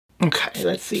Okay,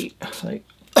 let's see. Like,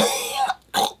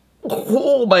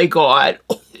 oh my god.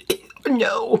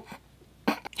 No.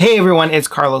 Hey everyone, it's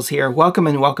Carlos here. Welcome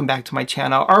and welcome back to my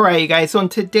channel. Alright you guys, so in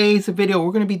today's video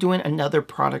we're going to be doing another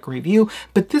product review,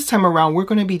 but this time around we're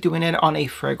going to be doing it on a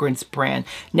fragrance brand.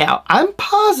 Now, I'm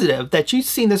positive that you've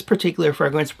seen this particular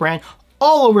fragrance brand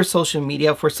all over social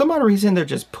media. For some odd reason, they're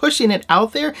just pushing it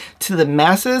out there to the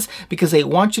masses because they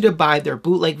want you to buy their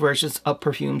bootleg versions of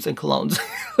perfumes and colognes.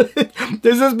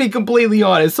 Let's just be completely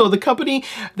honest. So the company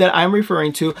that I'm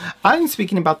referring to, I'm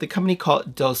speaking about the company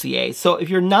called Dossier. So if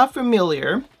you're not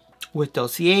familiar with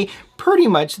Dossier, pretty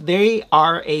much they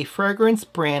are a fragrance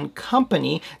brand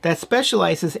company that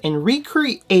specializes in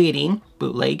recreating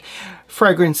bootleg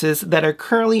fragrances that are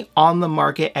currently on the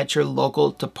market at your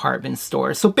local department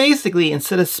store. So basically,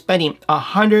 instead of spending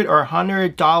 $100 or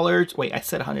 $100, wait, I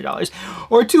said $100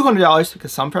 or $200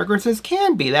 because some fragrances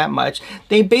can be that much,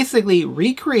 they basically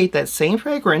recreate that same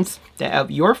fragrance that of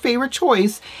your favorite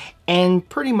choice and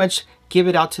pretty much give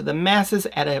it out to the masses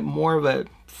at a more of a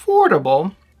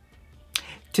affordable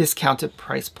discounted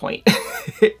price point.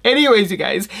 Anyways, you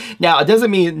guys, now it doesn't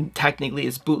mean technically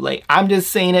it's bootleg. I'm just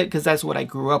saying it because that's what I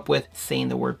grew up with, saying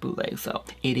the word bootleg. So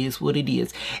it is what it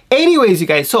is. Anyways, you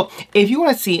guys, so if you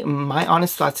want to see my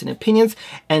honest thoughts and opinions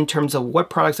in terms of what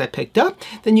products I picked up,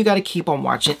 then you got to keep on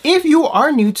watching. If you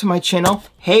are new to my channel,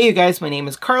 hey you guys, my name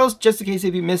is Carlos, just in case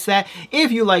if you missed that.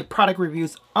 If you like product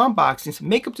reviews, unboxings,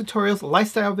 makeup tutorials,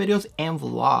 lifestyle videos, and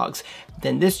vlogs,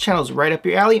 then this channel is right up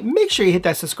your alley. Make sure you hit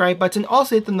that subscribe button.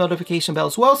 Also hit the notification bell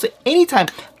as well, so anytime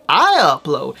I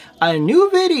upload a new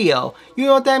video, you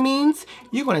know what that means?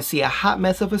 You're going to see a hot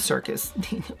mess of a circus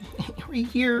right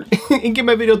here. And give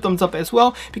my video a thumbs up as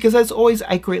well, because as always,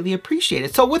 I greatly appreciate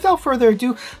it. So without further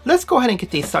ado, let's go ahead and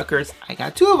get these suckers. I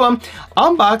got two of them.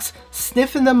 Unbox,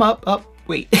 sniffing them up.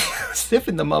 Wait,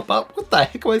 sniffing them up. What the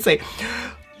heck do I say?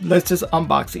 Let's just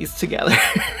unbox these together.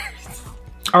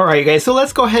 Alright you guys, so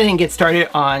let's go ahead and get started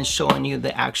on showing you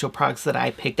the actual products that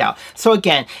I picked out. So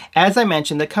again, as I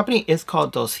mentioned, the company is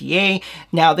called Dossier.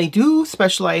 Now they do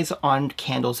specialize on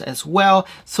candles as well.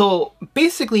 So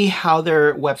basically how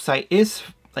their website is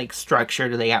like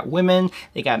structured, they got women,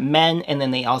 they got men, and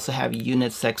then they also have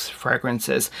unisex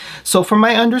fragrances. So from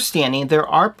my understanding, there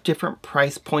are different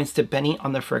price points depending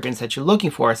on the fragrance that you're looking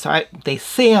for. So they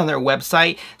say on their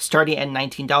website starting at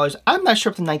 $19. I'm not sure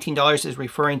if the $19 is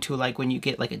referring to like when you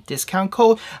get like a discount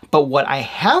code, but what I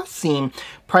have seen,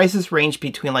 prices range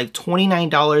between like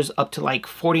 $29 up to like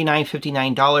 $49,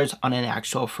 $59 on an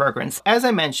actual fragrance. As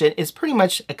I mentioned, it's pretty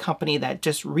much a company that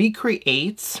just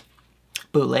recreates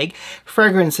bootleg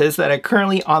fragrances that are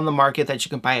currently on the market that you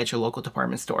can buy at your local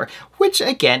department store, which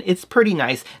again, it's pretty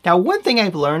nice. Now, one thing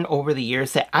I've learned over the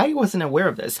years that I wasn't aware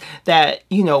of this, that,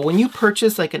 you know, when you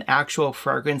purchase like an actual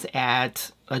fragrance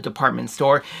at a department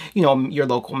store, you know, your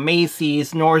local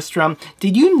Macy's, Nordstrom,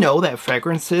 did you know that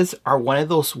fragrances are one of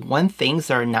those things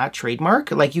that are not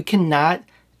trademark? Like you cannot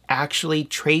actually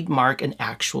trademark an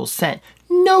actual scent.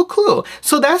 No clue.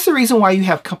 So that's the reason why you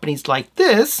have companies like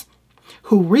this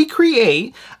who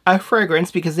recreate a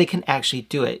fragrance because they can actually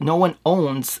do it. No one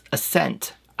owns a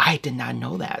scent. I did not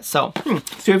know that. So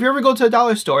if you ever go to a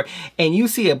dollar store and you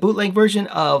see a bootleg version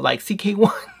of like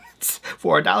CK1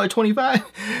 for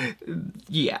 $1.25,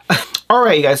 yeah. All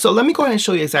right, you guys, so let me go ahead and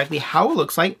show you exactly how it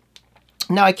looks like.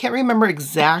 Now, I can't remember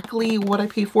exactly what I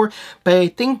paid for, but I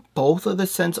think both of the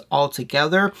scents all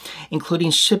together,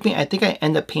 including shipping, I think I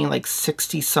end up paying like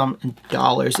 $60-some,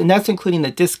 and that's including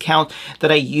the discount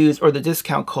that I used, or the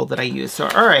discount code that I used. So,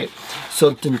 all right,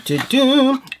 so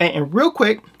and real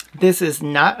quick, this is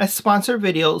not a sponsored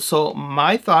video, so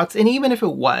my thoughts, and even if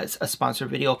it was a sponsored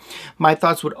video, my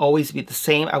thoughts would always be the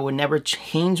same. I would never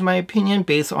change my opinion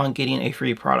based on getting a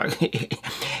free product. It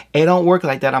don't work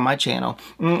like that on my channel.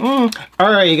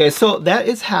 Alright, you guys, so that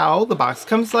is how the box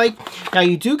comes like. Now,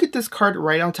 you do get this card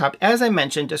right on top. As I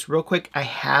mentioned, just real quick, I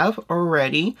have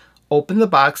already opened the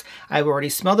box. I've already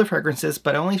smelled the fragrances,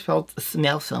 but I only smelled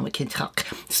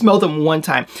them one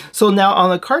time. So now on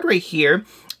the card right here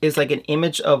is like an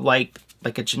image of like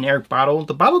a generic bottle.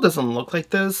 The bottle doesn't look like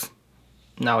this.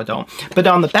 No, it don't. But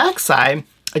on the back side,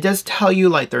 it does tell you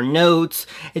like their notes.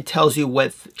 It tells you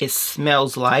what it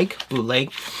smells like,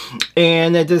 bootleg.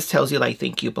 And it just tells you like,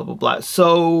 thank you, blah, blah, blah.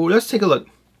 So let's take a look.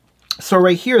 So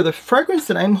right here, the fragrance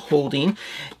that I'm holding,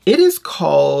 it is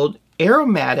called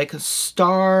Aromatic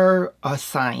Star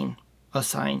Sign.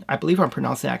 I believe I'm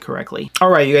pronouncing that correctly. All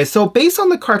right, you guys, so based on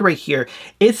the card right here,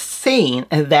 it's saying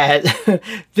that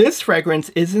this fragrance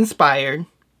is inspired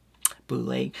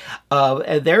bootleg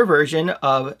of their version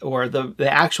of, or the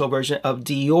actual version of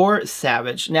Dior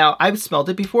Savage. Now, I've smelled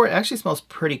it before. It actually smells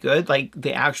pretty good, like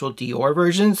the actual Dior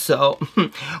version. So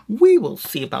we will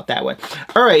see about that one.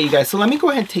 All right, you guys. So let me go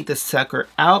ahead and take this sucker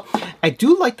out. I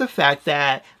do like the fact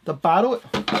that the bottle,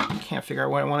 I can't figure out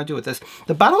what I want to do with this.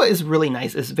 The bottle is really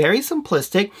nice. It's very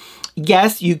simplistic.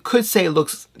 Yes, you could say it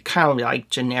looks kind of like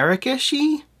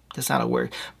generic-ishy. That's not a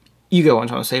word. You get what I'm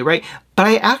trying to say, right? But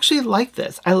I actually like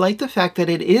this. I like the fact that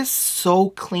it is so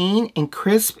clean and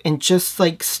crisp and just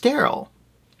like sterile.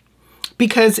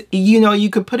 Because, you know,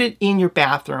 you could put it in your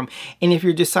bathroom, and if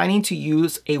you're deciding to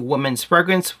use a woman's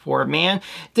fragrance for a man,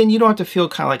 then you don't have to feel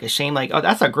kind of like ashamed, like, oh,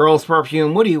 that's a girl's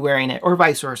perfume, what are you wearing it? Or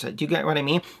vice versa. Do you get what I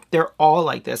mean? They're all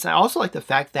like this. I also like the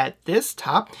fact that this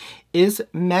top is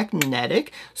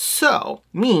magnetic, so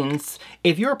means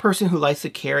if you're a person who likes to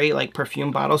carry like perfume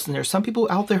bottles, and there's some people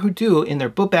out there who do in their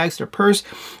book bags, their purse,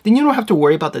 then you don't have to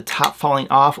worry about the top falling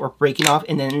off or breaking off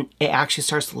and then it actually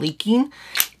starts leaking.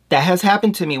 That has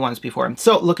happened to me once before.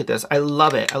 So look at this. I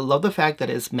love it. I love the fact that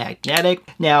it's magnetic.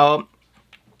 Now,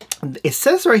 it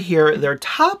says right here, their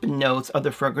top notes of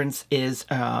the fragrance is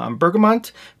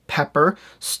bergamot, pepper,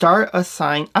 star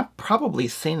anise. I'm probably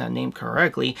saying that name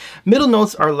correctly. Middle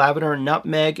notes are lavender,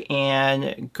 nutmeg,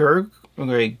 and bergamot.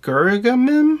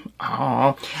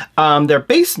 Oh. Their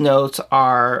base notes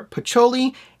are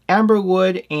patchouli,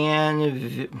 amberwood,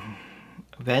 and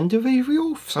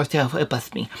Vandeville? It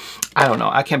busts me. I don't know.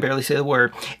 I can barely say the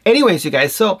word. Anyways, you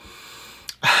guys, so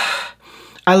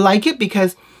I like it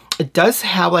because it does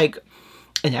have like,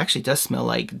 it actually does smell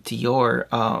like Dior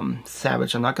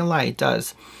Savage. I'm not gonna lie, it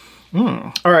does.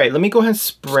 All right, let me go ahead and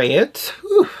spray it.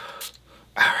 Whew.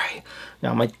 All right,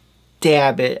 now I'm gonna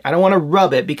dab it. I don't want to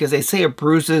rub it because they say it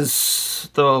bruises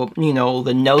the, you know,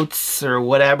 the notes or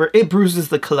whatever. It bruises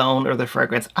the cologne or the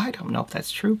fragrance. I don't know if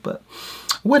that's true, but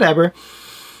whatever.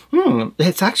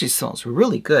 It actually smells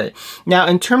really good. Now,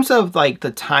 in terms of like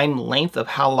the time length of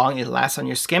how long it lasts on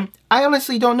your skin, I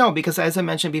honestly don't know because as I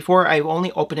mentioned before, I've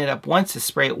only opened it up once to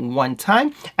spray it one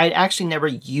time. I'd actually never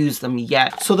used them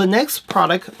yet. So the next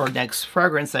product or next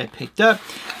fragrance I picked up,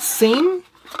 same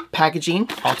packaging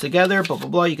altogether, blah, blah,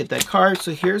 blah. You get that card.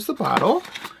 So here's the bottle.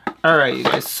 All right, you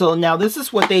guys. So now this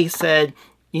is what they said,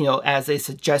 you know, as a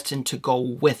suggestion to go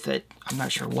with it. I'm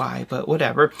not sure why, but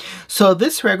whatever. So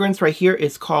this fragrance right here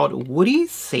is called Woody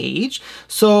Sage.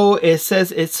 So it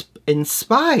says it's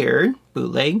inspired,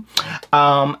 bootleg,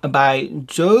 by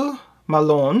Joe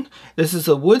Malone. This is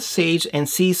a wood sage and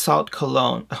sea salt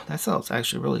cologne. Oh, that sounds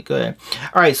actually really good.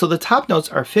 All right, so the top notes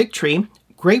are fig tree,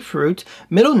 grapefruit.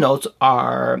 Middle notes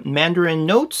are mandarin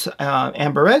notes,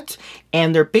 amberette,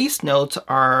 and their base notes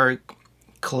are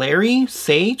clary,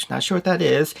 sage, not sure what that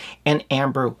is, and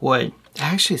amber wood.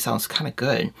 That actually sounds kind of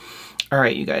good. All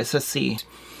right, you guys, let's see.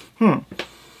 Ooh,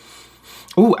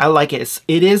 I like it.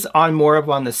 It is on more of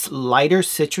on this lighter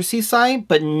citrusy side,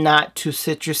 but not too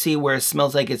citrusy where it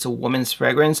smells like it's a woman's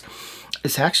fragrance.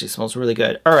 This actually smells really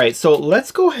good. All right, so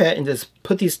let's go ahead and just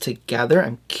put these together.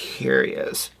 I'm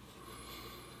curious.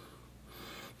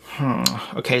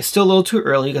 Okay, still a little too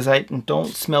early because I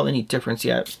don't smell any difference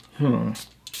yet.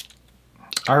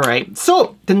 All right,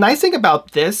 so the nice thing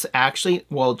about this actually,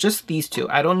 well, just these two,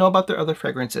 I don't know about their other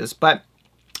fragrances, but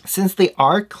since they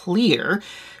are clear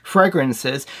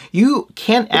fragrances, you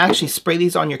can actually spray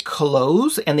these on your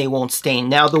clothes and they won't stain.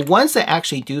 Now, the ones that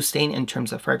actually do stain in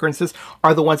terms of fragrances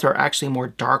are the ones that are actually more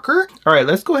darker. All right,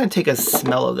 let's go ahead and take a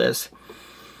smell of this.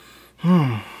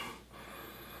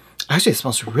 Actually, it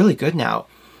smells really good now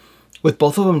with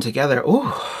both of them together.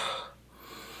 Ooh.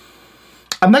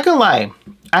 I'm not gonna lie,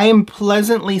 I am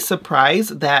pleasantly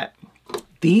surprised that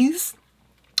these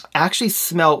actually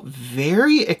smell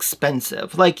very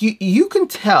expensive. Like you can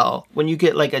tell when you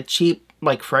get like a cheap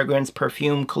like fragrance,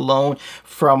 perfume, cologne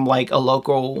from like a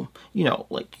local,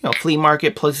 flea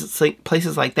market,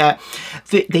 places like that.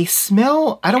 They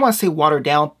smell, I don't want to say watered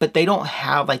down, but they don't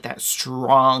have like that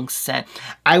strong scent.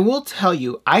 I will tell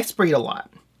you, I sprayed a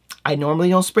lot. I normally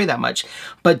don't spray that much,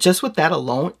 but just with that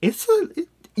alone,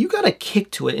 you got a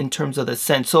kick to it in terms of the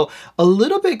scent. So a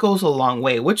little bit goes a long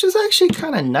way, which is actually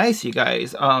kind of nice, you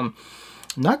guys.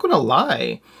 Not gonna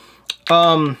lie.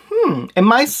 Am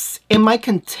I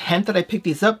content that I picked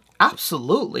these up?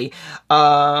 Absolutely.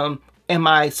 Am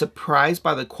I surprised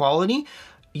by the quality?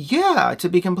 Yeah, to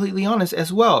be completely honest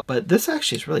as well. But this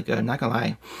actually is really good, I'm not gonna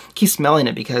lie. Keep smelling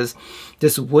it because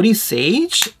this woody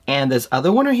sage and this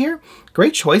other one right here,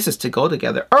 great choices to go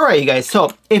together. All right, you guys,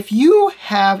 so if you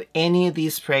have any of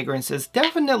these fragrances,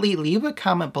 definitely leave a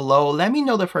comment below. Let me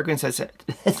know the fragrances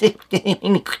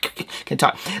can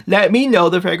talk. Let me know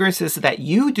the fragrances that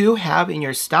you do have in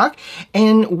your stock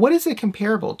and what is it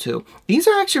comparable to. These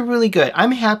are actually really good.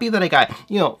 I'm happy that I got,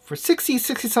 you know, for 60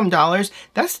 some dollars,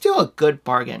 that's still a good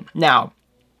bargain. Now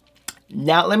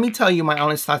let me tell you my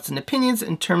honest thoughts and opinions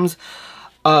in terms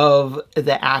of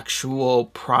the actual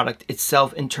product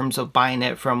itself, in terms of buying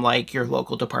it from like your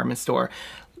local department store.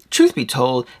 Truth be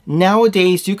told,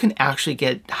 nowadays you can actually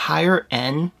get higher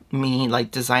end, meaning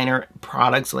like designer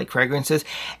products like fragrances,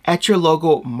 at your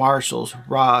local Marshalls,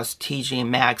 Ross, TJ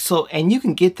Maxx. So, and you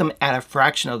can get them at a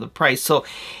fraction of the price. So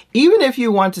even if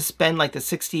you want to spend like the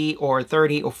 60 or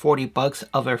 30 or 40 bucks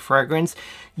of a fragrance,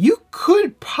 you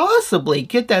could possibly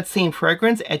get that same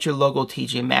fragrance at your local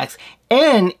TJ Maxx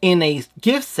and in a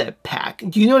gift set pack.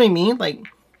 Do you know what I mean? Like,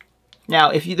 now,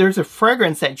 if there's a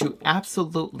fragrance that you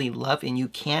absolutely love and you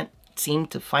can't seem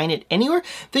to find it anywhere,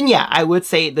 then yeah, I would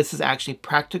say this is actually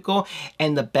practical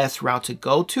and the best route to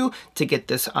go to get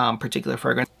this particular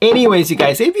fragrance. Anyways, you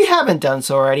guys, if you haven't done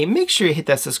so already, make sure you hit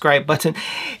that subscribe button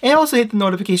and also hit the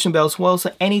notification bell as well,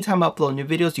 so anytime I upload new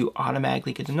videos, you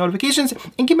automatically get the notifications,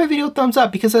 and give my video a thumbs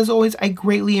up because as always, I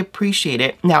greatly appreciate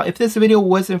it. Now, if this video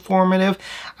was informative,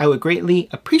 I would greatly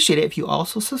appreciate it if you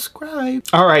also subscribe.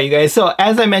 All right, you guys, so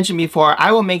as I mentioned before,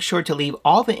 I will make sure to leave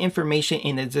all the information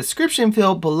in the description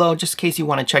field below, just in case you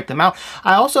want to check them out.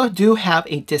 I also do have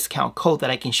a discount code that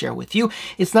I can share with you.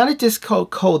 It's not a discount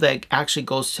code that actually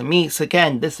goes to me. So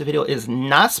again, this video is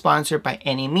not sponsored by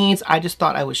any means. I just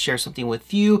thought I would share something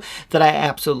with you that I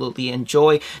absolutely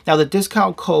enjoy. Now, the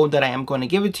discount code that I am going to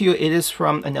give it to you, it is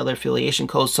from another affiliation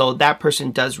code. So that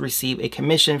person does receive a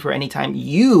commission for any time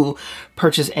you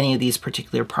purchase any of these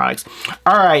particular products.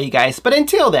 All right, you guys, but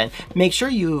until then, make sure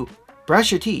you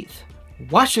brush your teeth,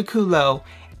 wash your culo,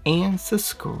 and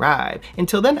subscribe.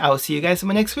 Until then, I will see you guys in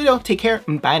my next video. Take care.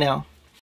 Bye now.